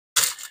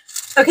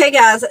Okay,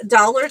 guys,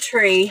 Dollar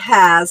Tree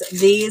has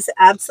these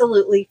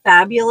absolutely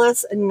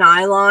fabulous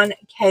nylon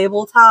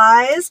cable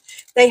ties.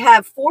 They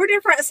have 4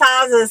 different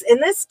sizes in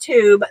this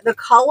tube. The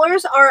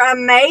colors are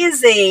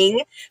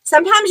amazing.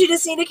 Sometimes you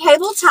just need a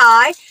cable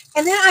tie.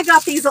 And then I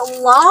got these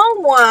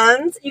long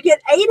ones. You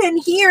get 8 in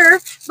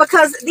here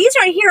because these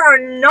right here are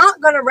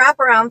not going to wrap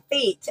around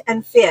feet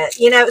and fit.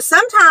 You know,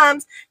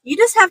 sometimes you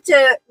just have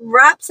to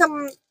wrap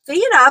some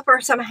feet up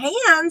or some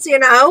hands, you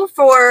know,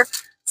 for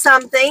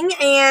something.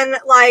 And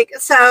like,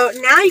 so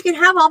now you can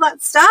have all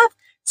that stuff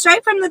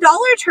straight from the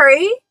Dollar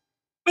Tree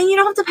and you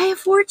don't have to pay a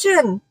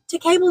fortune to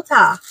cable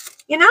tie,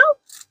 you know?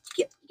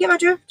 Get my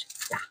drift?